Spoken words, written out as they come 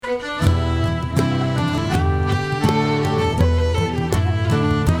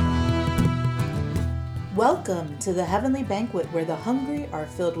to the heavenly banquet where the hungry are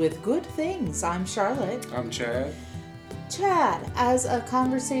filled with good things. I'm Charlotte. I'm Chad. Chad, as a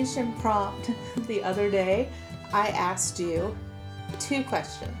conversation prompt the other day, I asked you 2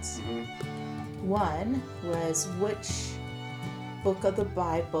 questions. Mm-hmm. One was which book of the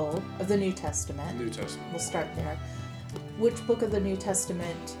Bible, of the New Testament. New Testament. We'll start there. Which book of the New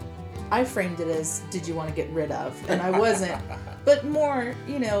Testament, I framed it as, did you want to get rid of? And I wasn't. But more,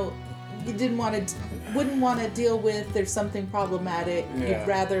 you wouldn't want to deal with, there's something problematic. Yeah. You'd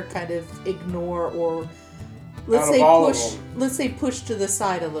rather kind of ignore or, let's say push to the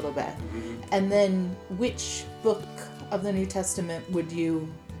side a little bit. Mm-hmm. And then which book of the New Testament would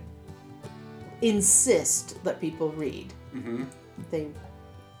you insist that people read? Mm-hmm. They,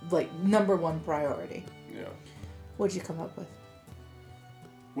 number one priority. Yeah. What'd you come up with?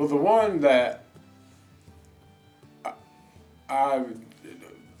 Well, the one that I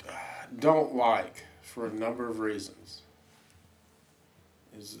don't like for a number of reasons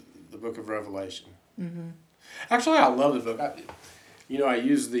is the book of Revelation. Mm-hmm. Actually, I love the book. I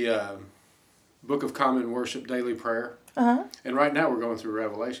use the Book of Common Worship Daily Prayer. Uh-huh. And right now we're going through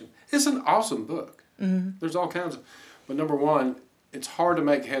Revelation. It's an awesome book. Mm-hmm. There's all kinds of... But number one, it's hard to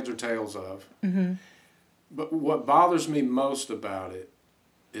make heads or tails of. Mm-hmm. But what bothers me most about it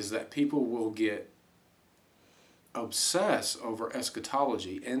is that people will get obsessed over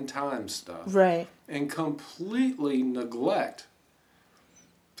eschatology, end time stuff, Right, and completely neglect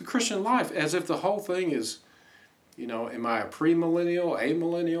the Christian life as if the whole thing is, am I a premillennial,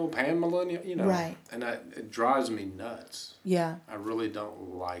 amillennial, panmillennial, Right. And it drives me nuts. yeah. I really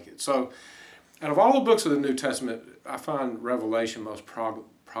don't like it. So, out of all the books of the New Testament, I find Revelation most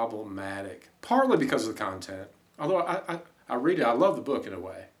problematic, partly because of the content. Although I read it, I love the book in a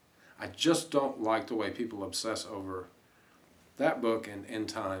way. I just don't like the way people obsess over that book and end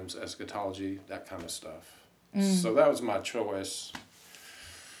times, eschatology, that kind of stuff. So that was my choice.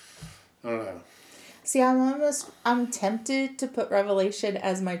 I don't know. See, I'm tempted to put Revelation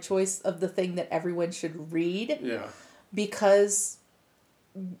as my choice of the thing that everyone should read. Yeah. Because,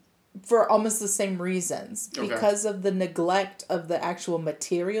 for almost the same reasons. Okay. Because of the neglect of the actual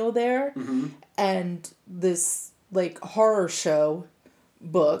material there. Mm-hmm. And this, horror show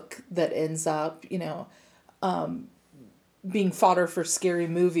book that ends up, being fodder for scary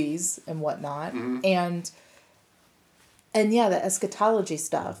movies and whatnot. Mm-hmm. And yeah, the eschatology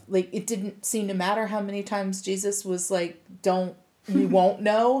stuff. It didn't seem to matter how many times Jesus was you won't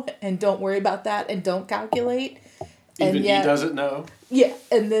know, and don't worry about that, and don't calculate. Even and yet, he doesn't know? Yeah,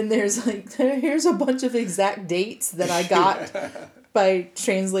 and then there's here's a bunch of exact dates that I got by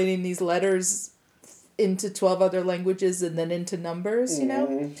translating these letters into 12 other languages and then into numbers,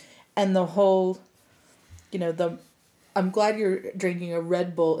 Mm-hmm. And the whole, I'm glad you're drinking a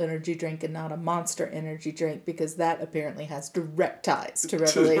Red Bull energy drink and not a Monster energy drink, because that apparently has direct ties to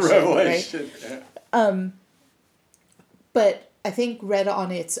Revelation. Right? Yeah. But I think read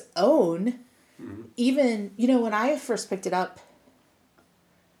on its own, Mm-hmm. even, when I first picked it up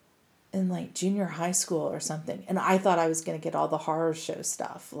in junior high school or something, and I thought I was going to get all the horror show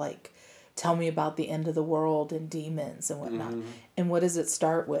stuff, tell me about the end of the world and demons and whatnot. Mm-hmm. And what does it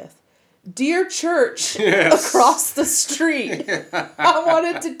start with? Dear church, Yes. across the street. I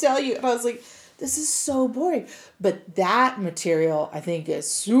wanted to tell you. And I was like, this is so boring. But that material, I think, is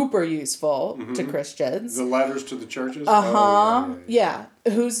super useful to Christians. The letters to the churches? Uh-huh. Oh, yeah.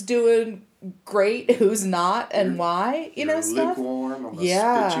 Who's doing great, who's not, and why, stuff. Lukewarm, I'm going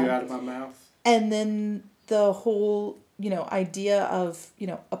to spit you out of my mouth. And then the whole, idea of,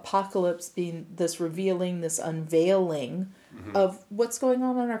 apocalypse being this revealing, this unveiling of what's going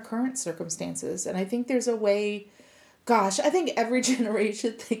on in our current circumstances. And I think there's a way, I think every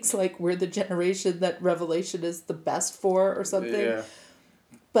generation thinks we're the generation that Revelation is the best for or something. Yeah.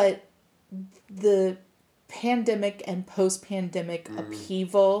 But the pandemic and post-pandemic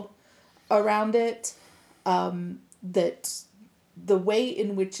upheaval around it, that the way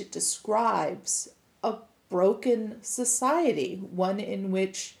in which it describes a broken society, one in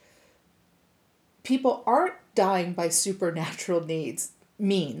which people aren't dying by supernatural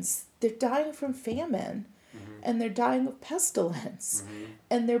means. They're dying from famine, and they're dying of pestilence,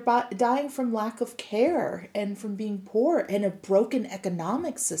 and they're dying from lack of care and from being poor and a broken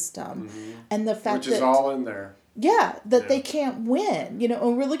economic system, and the fact Which is all in there. Yeah, that they can't win,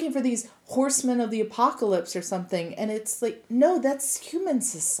 and we're looking for these horsemen of the apocalypse or something, and it's no, that's human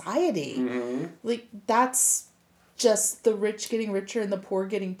society. Mm-hmm. That's just the rich getting richer and the poor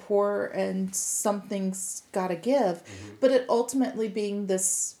getting poorer, and something's gotta give. But it ultimately being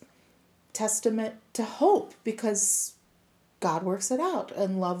this testament to hope, because God works it out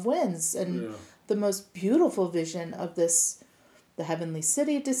and love wins, and the most beautiful vision of this, the heavenly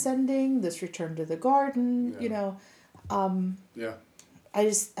city descending, this return to the garden, Yeah.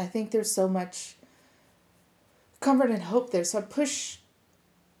 I think there's so much comfort and hope there. So I push.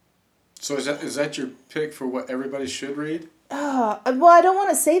 So is that your pick for what everybody should read? Well, I don't want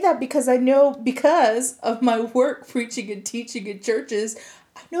to say that because I know, because of my work preaching and teaching in churches,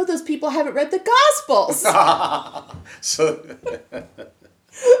 I know those people haven't read the Gospels. So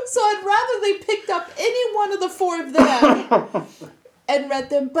So I'd rather they picked up any one of the four of them and read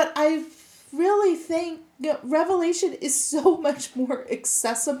them. But I really think Revelation is so much more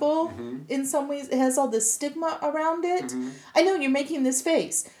accessible in some ways. It has all this stigma around it. I know you're making this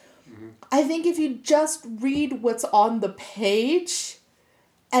face. I think if you just read what's on the page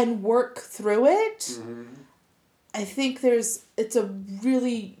and work through it, I think it's a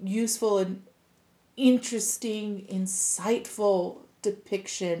really useful and interesting, insightful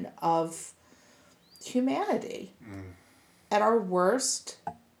depiction of humanity at our worst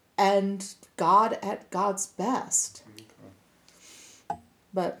and God at God's best. Okay.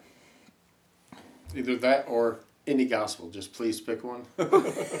 But either that or any gospel. Just please pick one.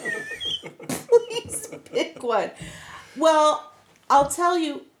 Please pick one. Well, I'll tell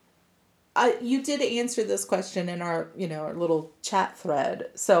you, you did answer this question in our little chat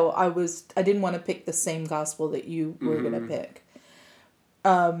thread. So I didn't want to pick the same gospel that you were going to pick.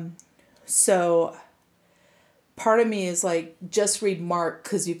 So part of me is like, just read Mark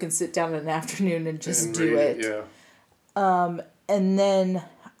because you can sit down in an afternoon and just do it. Yeah. And then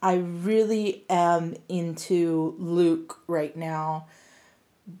I really am into Luke right now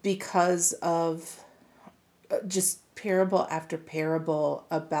because of just parable after parable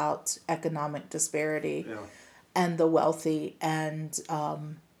about economic disparity and the wealthy. And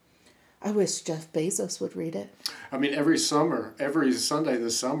I wish Jeff Bezos would read it. I mean, every Sunday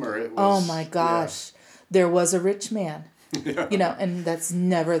this summer, it was... Oh my gosh. Yeah. There was a rich man, and that's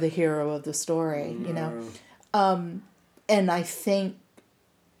never the hero of the story, and I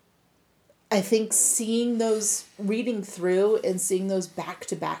think seeing those, reading through and seeing those back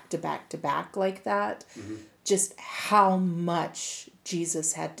to back to back to back like that, just how much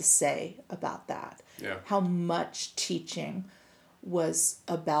Jesus had to say about that. Yeah. How much teaching was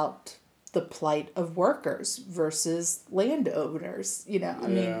about the plight of workers versus landowners,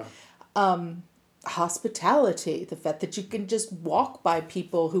 hospitality, the fact that you can just walk by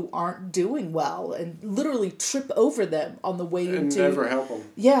people who aren't doing well and literally trip over them on the way and never help them.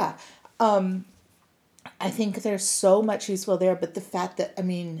 Yeah. I think there's so much useful there, but the fact that,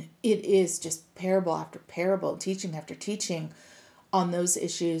 it is just parable after parable, teaching after teaching on those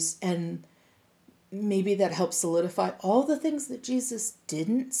issues, and maybe that helps solidify all the things that Jesus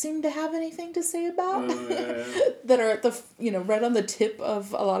didn't seem to have anything to say about that are at the, right on the tip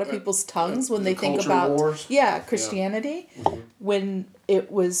of a lot of people's tongues when they think about wars. Christianity, when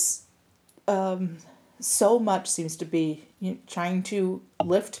it was so much seems to be trying to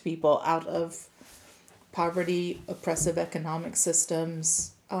lift people out of poverty, oppressive economic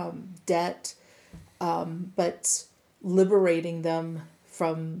systems, debt, but liberating them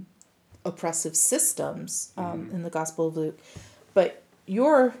from oppressive systems in the Gospel of Luke. But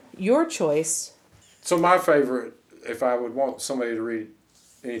your choice. So my favorite, if I would want somebody to read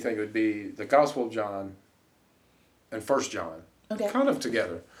anything, it would be the Gospel of John and 1 John. Okay. Kind of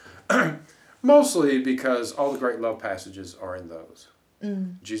together. Mostly because all the great love passages are in those.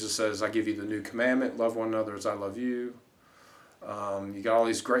 Jesus says, I give you the new commandment, love one another as I love you. You got all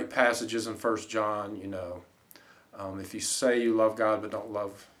these great passages in 1 John, if you say you love God but don't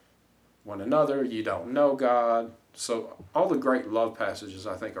love one another, you don't know God. So all the great love passages,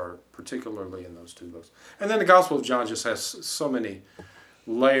 I think, are particularly in those two books. And then the Gospel of John just has so many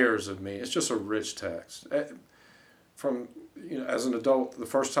layers of meaning. It's just a rich text. From as an adult, the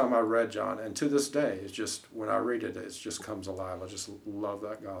first time I read John, and to this day, it's just, when I read it, it just comes alive. I just love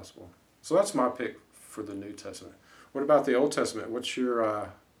that gospel. So that's my pick for the New Testament. What about the Old Testament?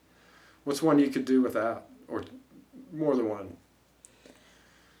 What's one you could do without, or more than one?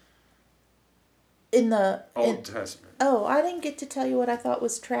 In the Old Testament. Oh, I didn't get to tell you what I thought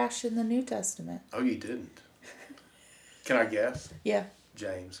was trash in the New Testament. Oh, you didn't? Can I guess? Yeah.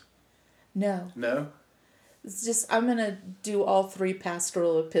 James. No. No? It's just, I'm going to do all three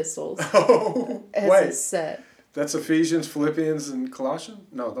pastoral epistles. Oh, as wait. a set. That's Ephesians, Philippians, and Colossians?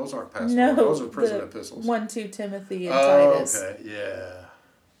 No, those aren't pastoral. No, those are prison epistles. 1, 2 Timothy, and Titus. Oh, okay, yeah.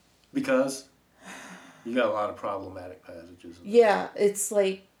 Because you got a lot of problematic passages. Yeah, it's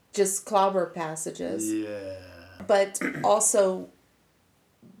like just clobber passages. Yeah. But also,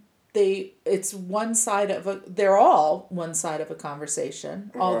 they're all one side of a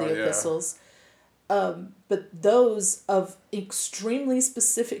conversation, all the epistles. But those of extremely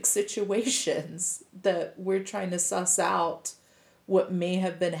specific situations that we're trying to suss out what may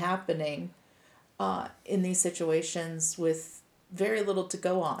have been happening in these situations with very little to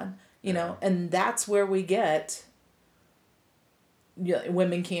go on, you know, and that's where we get, you know,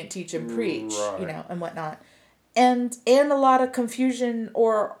 women can't teach and preach, you know, and whatnot. And a lot of confusion,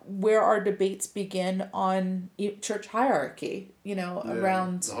 or where our debates begin on church hierarchy, you know,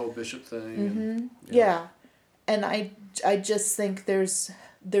 around the whole bishop thing. Mm-hmm. And, yeah. And I just think there's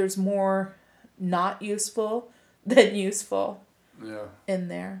more not useful than useful in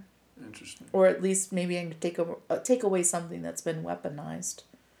there. Interesting. Or at least maybe I can take away something that's been weaponized.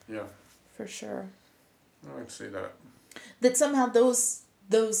 Yeah. For sure. I can see that. That somehow those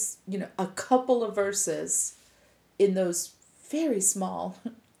you know, a couple of verses in those very small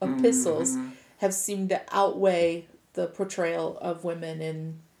epistles have seemed to outweigh the portrayal of women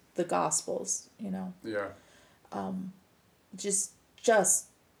in the Gospels, you know. Yeah. Just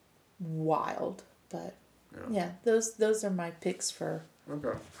wild, but yeah, those are my picks for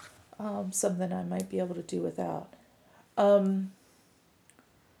something I might be able to do without.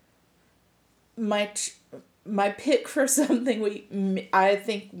 My pick for something I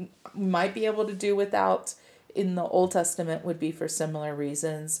think might be able to do without in the Old Testament would be for similar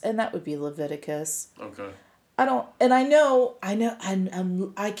reasons, and that would be Leviticus. Okay. I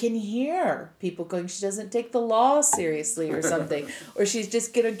can hear people going, she doesn't take the law seriously or something, or she's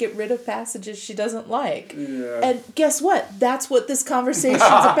just going to get rid of passages she doesn't like. Yeah. And guess what? That's what this conversation's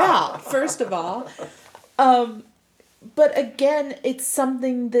about, first of all. But again, it's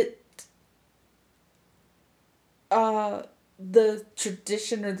something that the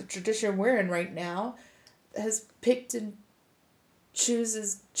tradition we're in right now has picked and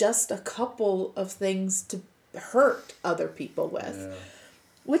chooses just a couple of things to hurt other people with,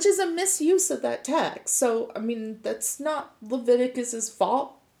 which is a misuse of that text. So, I mean, that's not Leviticus's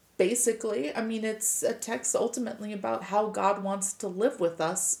fault, basically. I mean, it's a text ultimately about how God wants to live with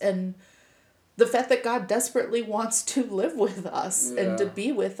us, and the fact that God desperately wants to live with us and to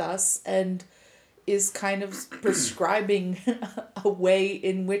be with us, and is kind of prescribing a way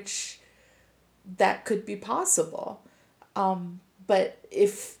in which that could be possible. But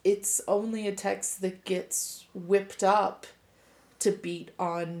if it's only a text that gets whipped up to beat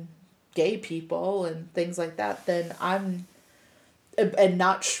on gay people and things like that, then and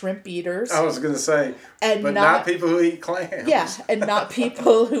not shrimp eaters. I was going to say, but not people who eat clams. Yeah, and not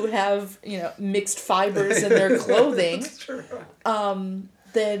people who have, you know, mixed fibers in their clothing.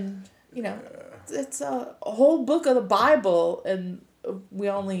 Then, you know, it's a whole book of the Bible, and we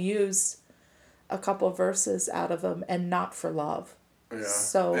only use a couple of verses out of them, and not for love. Yeah.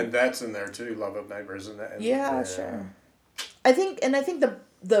 So, and that's in there too, love of neighbors, and that. Yeah, sure. I think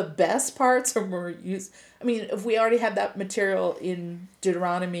the best parts are more used. I mean, if we already have that material in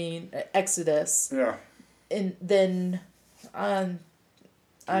Deuteronomy, Exodus. Yeah. And then, I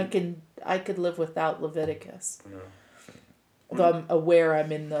could live without Leviticus. Yeah. Although I'm aware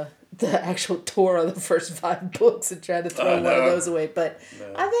I'm in the actual Torah, the first 5 books, and trying to throw one of those away. But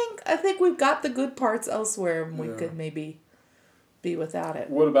I think we've got the good parts elsewhere, and we could maybe be without it.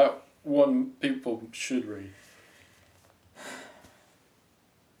 What about one people should read?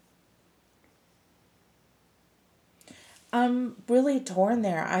 I'm really torn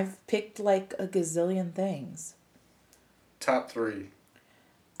there. I've picked like a gazillion things. Top 3.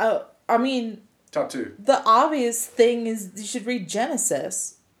 Oh, I mean... Top 2. The obvious thing is you should read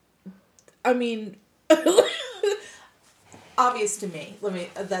Genesis. I mean... obvious to me.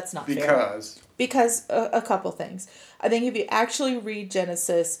 That's not fair. Because a couple things. I think if you actually read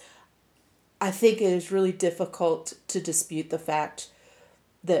Genesis, I think it is really difficult to dispute the fact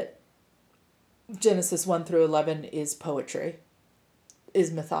that Genesis 1 through 11 is poetry,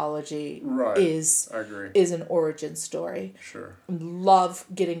 is mythology, right? I agree. Is an origin story. Sure. Love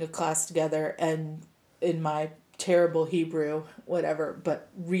getting a class together and in my terrible Hebrew, whatever, but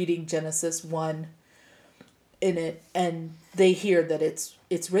reading Genesis 1 in it, and they hear that it's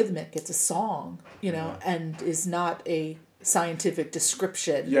rhythmic, it's a song, you know, and is not a scientific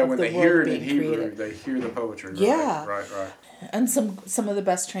description. Yeah, when they hear it in Hebrew, they hear the poetry. Yeah. Right. And some of the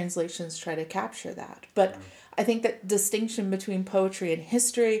best translations try to capture that. But I think that distinction between poetry and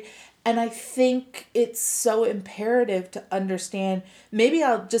history, and I think it's so imperative to understand, maybe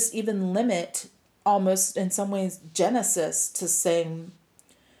I'll just even limit almost in some ways Genesis to saying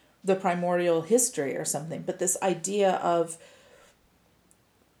the primordial history or something, but this idea of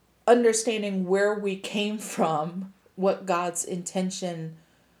understanding where we came from, what God's intention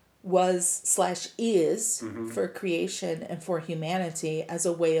was/is for creation and for humanity as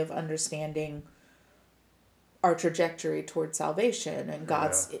a way of understanding our trajectory toward salvation and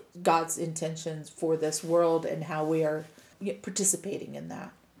God's intentions for this world and how we are participating in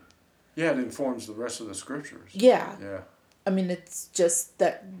that. Yeah, it informs the rest of the scriptures. Yeah. Yeah. I mean, it's just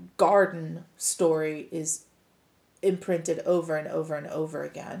that garden story is imprinted over and over and over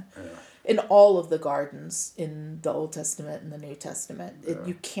again. Yeah. In all of the gardens in the Old Testament and the New Testament.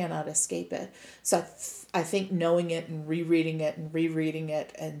 You cannot escape it. So I think knowing it and rereading it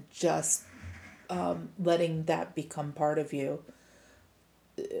and just letting that become part of you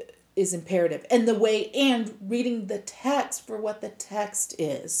is imperative. And reading the text for what the text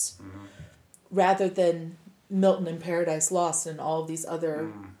is, rather than Milton and Paradise Lost and all these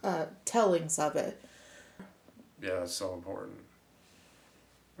other tellings of it. Yeah, that's so important.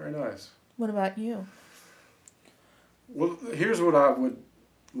 Very nice. What about you? Well, here's what I would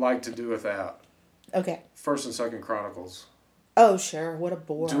like to do without. Okay. 1st and 2nd Chronicles. Oh, sure. What a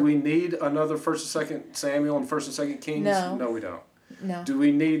bore. Do we need another 1st and 2nd Samuel and 1st and 2nd Kings? No. No, we don't. No. Do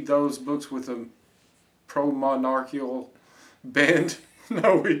we need those books with a pro-monarchical bend?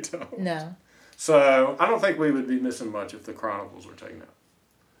 No, we don't. No. So I don't think we would be missing much if the Chronicles were taken out.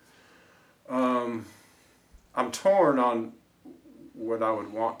 I'm torn on what I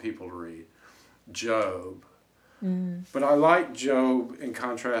would want people to read. Job. But I like Job in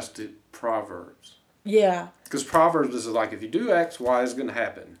contrast to Proverbs. Yeah. Because Proverbs is like, if you do X, Y is going to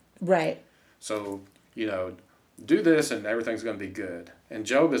happen. Right. So, do this and everything's going to be good. And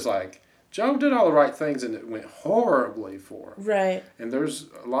Job is like, Job did all the right things and it went horribly for him. Right. And there's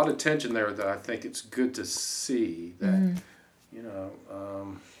a lot of tension there that I think it's good to see that,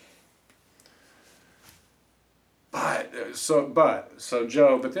 So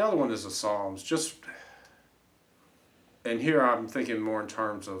Job, but the other one is the Psalms. And here I'm thinking more in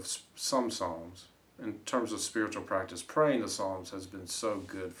terms of some Psalms. In terms of spiritual practice, praying the Psalms has been so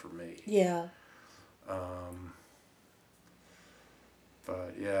good for me. Yeah.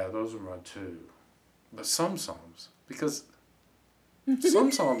 But yeah, those are my two. But some Psalms, because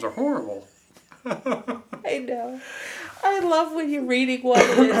some Psalms are horrible. I know. I love when you're reading one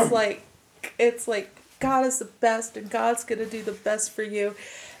and it's like God is the best and God's going to do the best for you.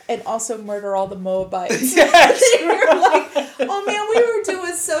 And also murder all the Moabites. Yes. You're like, oh man, we were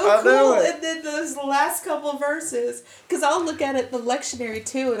doing so cool. And then those last couple verses, because I'll look at it, the lectionary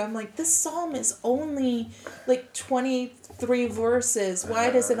too, and I'm like, this psalm is only like 23 verses. Why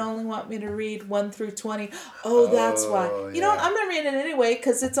does it only want me to read 1 through 20? Oh, that's why. You know what? I'm not reading it anyway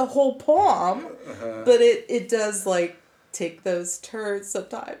because it's a whole poem. But it does like take those turns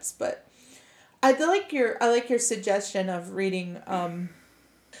sometimes. But I like your suggestion of reading.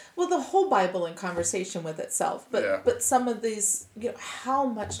 Well, the whole Bible in conversation with itself, but some of these, how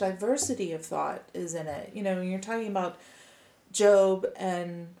much diversity of thought is in it. You're talking about Job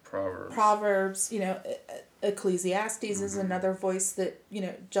and Proverbs. Ecclesiastes is another voice that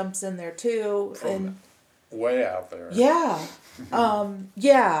jumps in there too, and way out there. Yeah,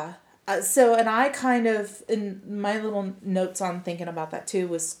 yeah. So, and I kind of in my little notes on thinking about that too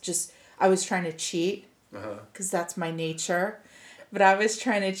was just I was trying to cheat because that's my nature. But I was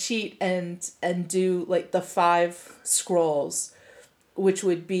trying to cheat and do like the 5 scrolls, which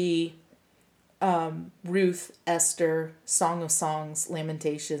would be Ruth, Esther, Song of Songs,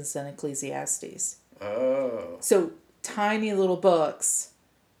 Lamentations, and Ecclesiastes. Oh. So tiny little books,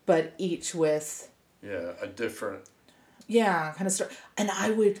 but each with... Yeah, a different... Yeah, kind of story. And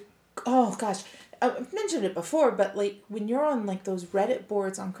I would... Oh, gosh. I've mentioned it before, but like when you're on like those Reddit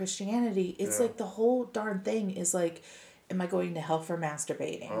boards on Christianity, it's like the whole darn thing is like... Am I going to hell for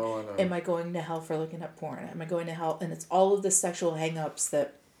masturbating? Oh, I know. Am I going to hell for looking at porn? Am I going to hell? And it's all of the sexual hang-ups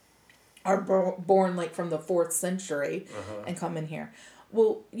that are born like from the 4th century and come in here.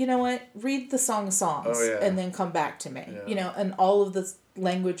 Well, you know what? Read the Song of Songs and then come back to me. Yeah. And all of the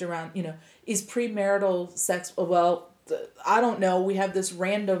language around, is premarital sex, well, I don't know. We have this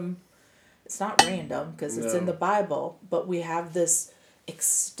random, it's not random because it's in the Bible, but we have this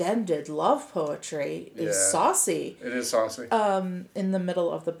extended love poetry is saucy. It is saucy. In the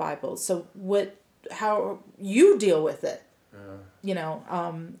middle of the Bible. So how you deal with it?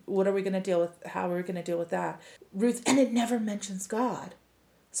 What are we going to deal with? How are we going to deal with that? Ruth, and it never mentions God.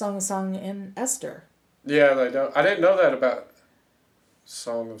 Song of Song and Esther. Yeah, they don't. I didn't know that about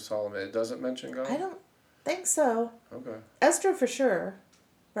Song of Solomon. It doesn't mention God? I don't think so. Okay. Esther for sure,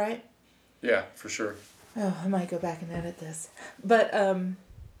 right? Yeah, for sure. Oh, I might go back and edit this. But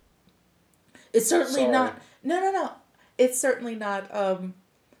it's certainly not... No. It's certainly not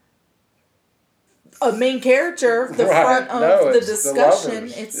a main character, the front of the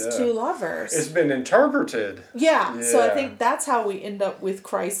discussion. It's two lovers. It's been interpreted. Yeah. So I think that's how we end up with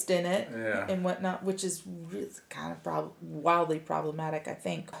Christ in it and whatnot, which is really kind of wildly problematic, I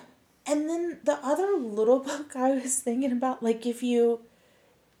think. And then the other little book I was thinking about, like if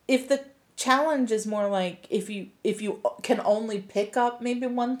the challenge is more like if you can only pick up maybe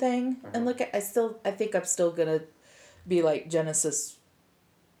one thing and look at, I think I'm still gonna be like Genesis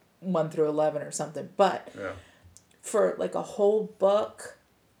 1 through 11 or something, but for like a whole book,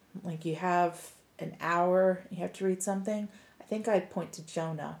 like you have an hour, you have to read something, I think I'd point to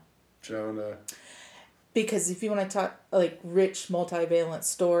Jonah. Because if you want to talk like rich, multivalent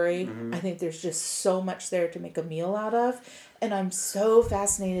story, I think there's just so much there to make a meal out of. And I'm so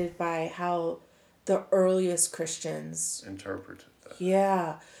fascinated by how the earliest Christians interpreted that.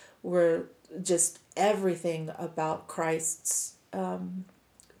 Yeah, were just everything about Christ's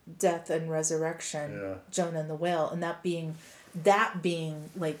death and resurrection, Jonah and the whale, and that being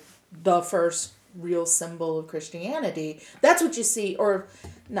like the first real symbol of Christianity. That's what you see, or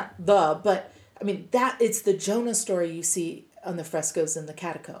not but I mean, it's the Jonah story you see on the frescoes in the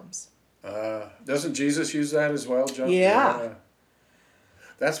catacombs. Doesn't Jesus use that as well, Jonah? Yeah.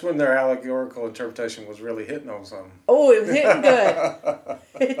 That's when their allegorical interpretation was really hitting on something. Oh, it was hitting good.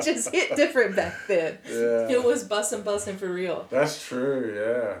 It just hit different back then. Yeah. It was bussin' for real. That's true,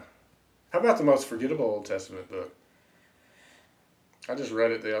 yeah. How about the most forgettable Old Testament book? I just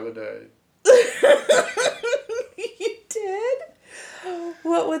read it the other day. You did?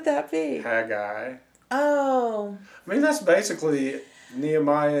 What would that be? Haggai. Oh. I mean, that's basically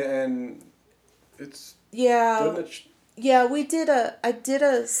Nehemiah and it's... Yeah. Yeah, I did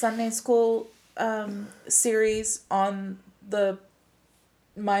a Sunday school series on the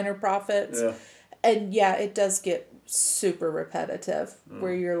minor prophets. Yeah. And yeah, it does get super repetitive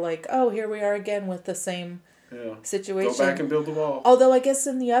where you're like, oh, here we are again with the same situation. Go back and build the wall. Although I guess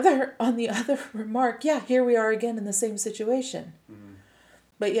on the other remark, here we are again in the same situation.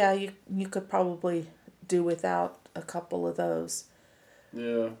 But yeah, you could probably do without a couple of those.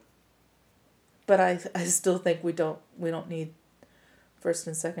 Yeah. But I still think we don't need 1st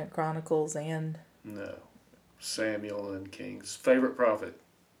and 2nd Chronicles and no, Samuel and Kings. Favorite prophet?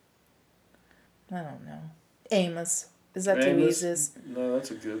 I don't know. Amos. Is that too easy? No,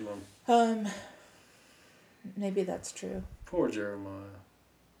 that's a good one. Maybe that's true. Poor Jeremiah.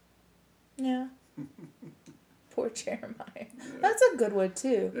 Yeah. Poor Jeremiah. Yeah. That's a good one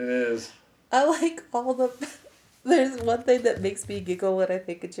too. It is. I like all the... There's one thing that makes me giggle when I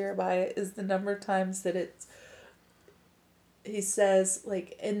think of Jeremiah is the number of times that he says,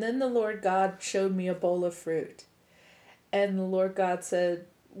 like, and then the Lord God showed me a bowl of fruit. And the Lord God said,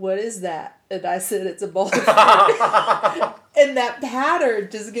 what is that? And I said, it's a bowl of fruit. And that pattern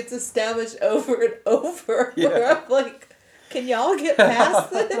just gets established over and over. Yeah. Where I'm like, can y'all get past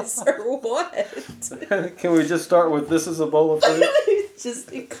this or what? Can we just start with this is a bowl of fruit?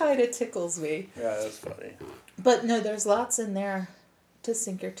 It kind of tickles me. Yeah, that's funny. But no, there's lots in there to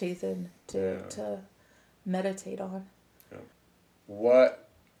sink your teeth in, to meditate on. Yeah. What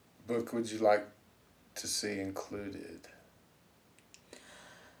book would you like to see included?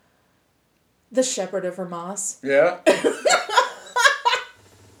 The Shepherd of Hermas. Yeah?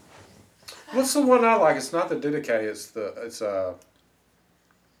 What's the one I like? It's not the Didache,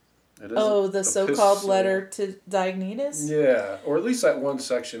 the so-called letter to Diognetus? Yeah, or at least that one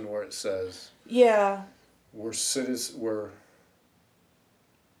section where it says... Yeah. I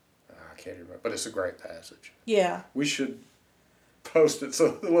can't remember, but it's a great passage. Yeah. We should post it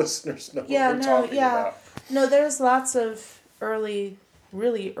so the listeners know what we're talking about. No, there's lots of really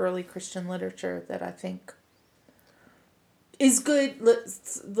early Christian literature that I think is good.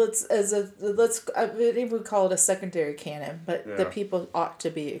 I mean, we call it a secondary canon, but that people ought to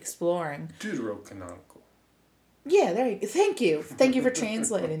be exploring. Deuterocanonical. Yeah, there you go. Thank you for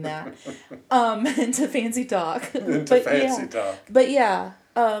translating that into fancy talk. Talk. But yeah,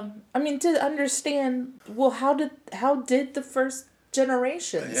 I mean, to understand, well, how did the first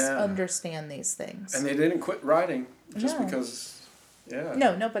generations understand these things? And they didn't quit writing just because. Yeah.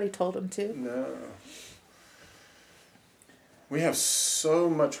 No, nobody told them to. No. We have so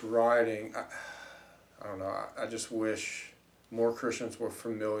much writing. I don't know. I just wish more Christians were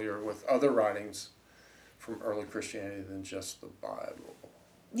familiar with other writings from early Christianity than just the Bible.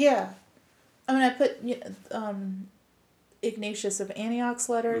 Yeah. I mean, I put Ignatius of Antioch's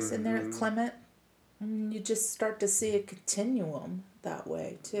letters in there, Clement. And you just start to see a continuum that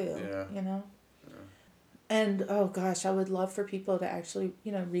way, too. Yeah. You know? Yeah. And, oh gosh, I would love for people to actually,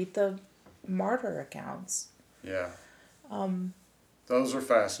 read the martyr accounts. Yeah. Those are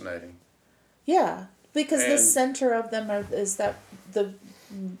fascinating. Yeah, because the And center of them is that the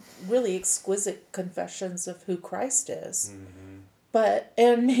really exquisite confessions of who Christ is. But,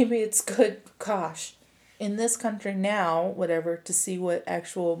 and maybe it's good, gosh, in this country now, whatever, to see what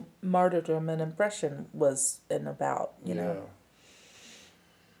actual martyrdom and oppression was and about, you know?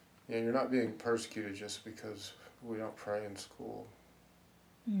 Yeah, you're not being persecuted just because we don't pray in school.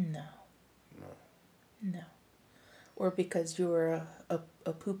 No. No. No. Or because you were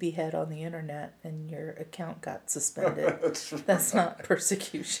a poopy head on the internet and your account got suspended. That's not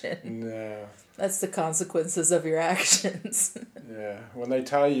persecution. No. That's the consequences of your actions. Yeah, when they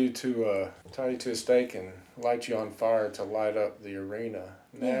tie you to a stake and light you on fire to light up the arena,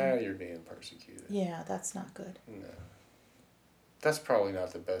 now you're being persecuted. Yeah, that's not good. No. That's probably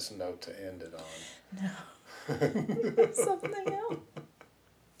not the best note to end it on. No. Something else.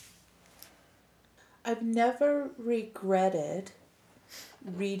 I've never regretted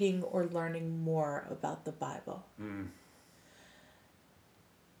reading or learning more about the Bible.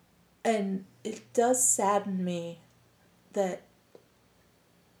 And it does sadden me that,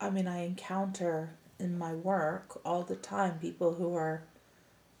 I encounter in my work all the time people who are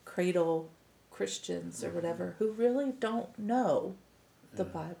cradle Christians or whatever who really don't know the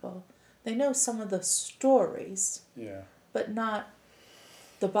Bible. They know some of the stories, but not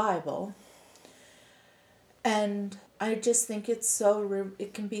the Bible. And I just think it's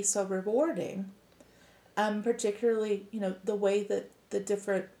it can be so rewarding, particularly, the way that the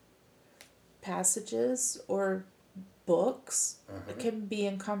different passages or books can be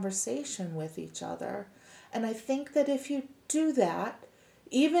in conversation with each other. And I think that if you do that,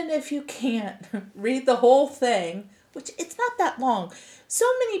 even if you can't read the whole thing, which it's not that long. So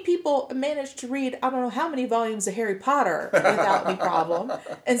many people manage to read, I don't know how many volumes of Harry Potter without any problem,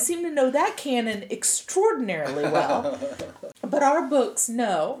 and seem to know that canon extraordinarily well. But our books,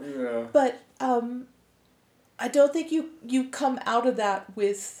 no. Yeah. But I don't think you come out of that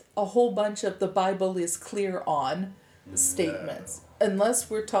with a whole bunch of the Bible is clear on statements. Unless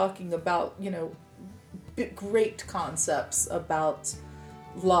we're talking about, great concepts about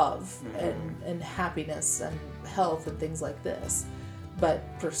love and happiness and health and things like this.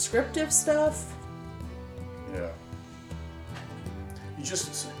 But prescriptive stuff? Yeah.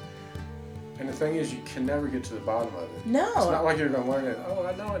 And the thing is, you can never get to the bottom of it. No. It's not like you're going to learn it. Oh,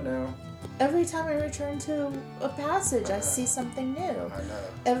 I know it now. Every time I return to a passage, I see something new. I know.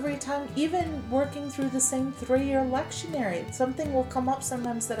 Every time, even working through the same 3-year lectionary, something will come up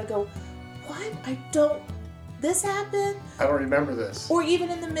sometimes that I go, what? This happened? I don't remember this. Or even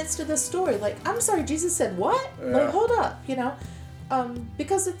in the midst of the story, like, I'm sorry, Jesus said what? Yeah. Hold up,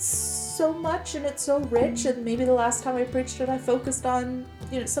 because it's so much and it's so rich, and maybe the last time I preached it, I focused on,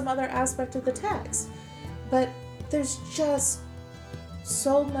 some other aspect of the text. But there's just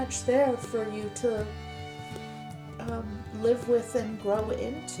so much there for you to live with and grow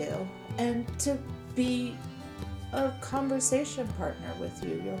into, and to be a conversation partner with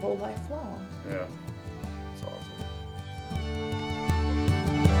you your whole life long. Yeah.